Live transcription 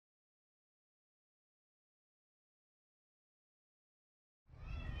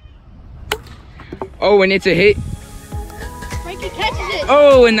Oh, and it's a hit. Frankie catches it.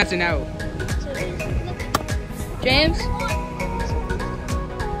 Oh, and that's an out. James.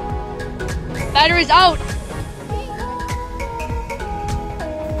 Batter is out.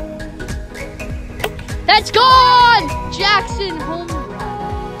 That's gone! Jackson home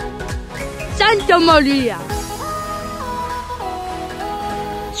run. Santa Maria.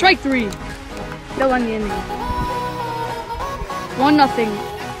 Strike 3. No one in the inning. 1-0.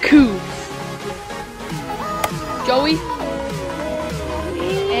 Cougs. Joey.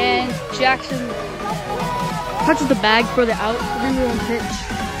 And Jackson touches the bag for the out. 3-1 pitch.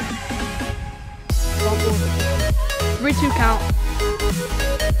 3-2 count.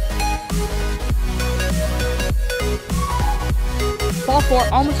 Ball 4,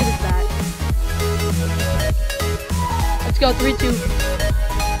 almost hit his bat. Let's go, 3-2.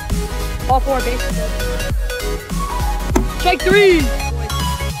 Ball 4, base hit. Strike 3!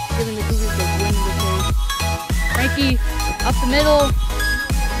 Giving the Cougars the win this game. Frankie up the middle.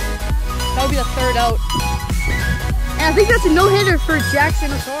 That would be the 3rd out. And I think that's a no-hitter for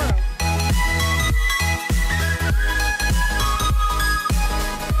Jackson Osoro.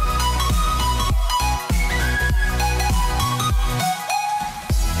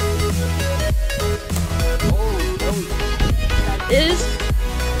 Is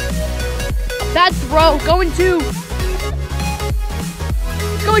a bad throw, going 2,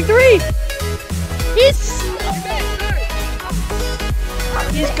 going 3,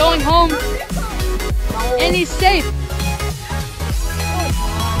 he's going home, and he's safe,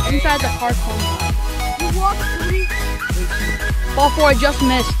 inside the park home run. Ball 4 just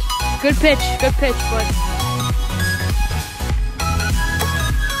missed, good pitch, but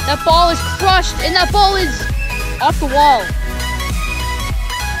that ball is crushed, and that ball is off the wall.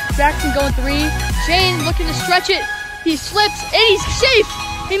 Jackson going 3. Shane looking to stretch it. He slips and he's safe.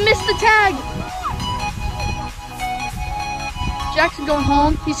 He missed the tag. Jackson going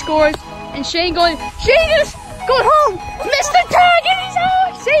home. He scores. And Shane is going home. Missed the tag and he's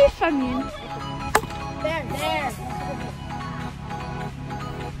out. Safe, I mean. There.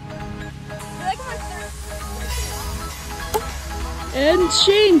 And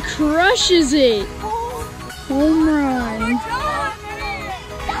Shane crushes it. Home run.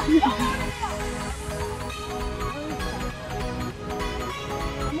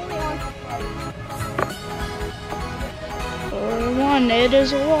 It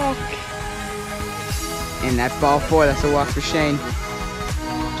is a walk. And that's ball 4. That's a walk for Shane.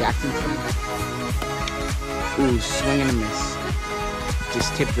 Jackson's coming back. Ooh, swing and a miss.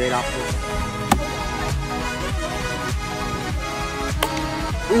 Just tipped right off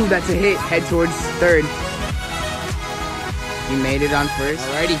the. Ooh, that's a hit. Head towards 3rd. He made it on 1st.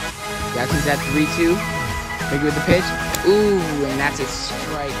 Alrighty. Jackson's at 3-2. Big with the pitch. Ooh, and that's a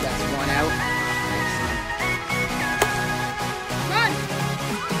strike. That's 1 out.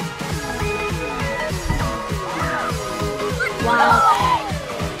 Wow.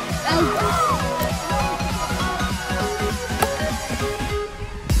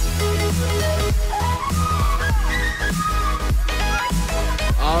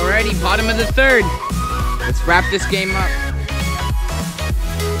 Alrighty, bottom of the 3rd. Let's wrap this game up.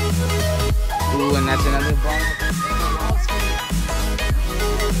 Ooh, and that's another ball.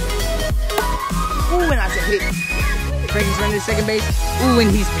 Ooh, and that's a hit. Frankie's running to 2nd base. Ooh, and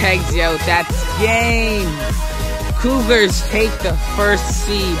he's pegged out. That's game. Cougars take the 1st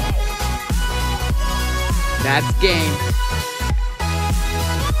seed. That's game.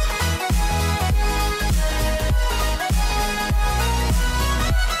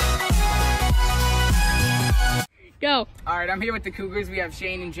 Go. All right, I'm here with the Cougars. We have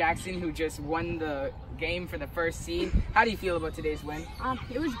Shane and Jackson who just won the game for the 1st seed. How do you feel about today's win?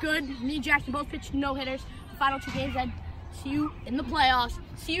 It was good. Me and Jackson both pitched no-hitters. The final 2 games, I'd see you in the playoffs.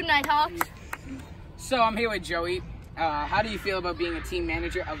 See you, Nighthawks. So I'm here with Joey. How do you feel about being a team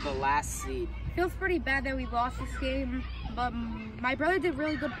manager of the last seed? Feels pretty bad that we lost this game, but my brother did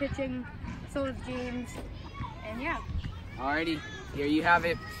really good pitching, so did James, and yeah. Alrighty, here you have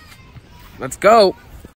it. Let's go.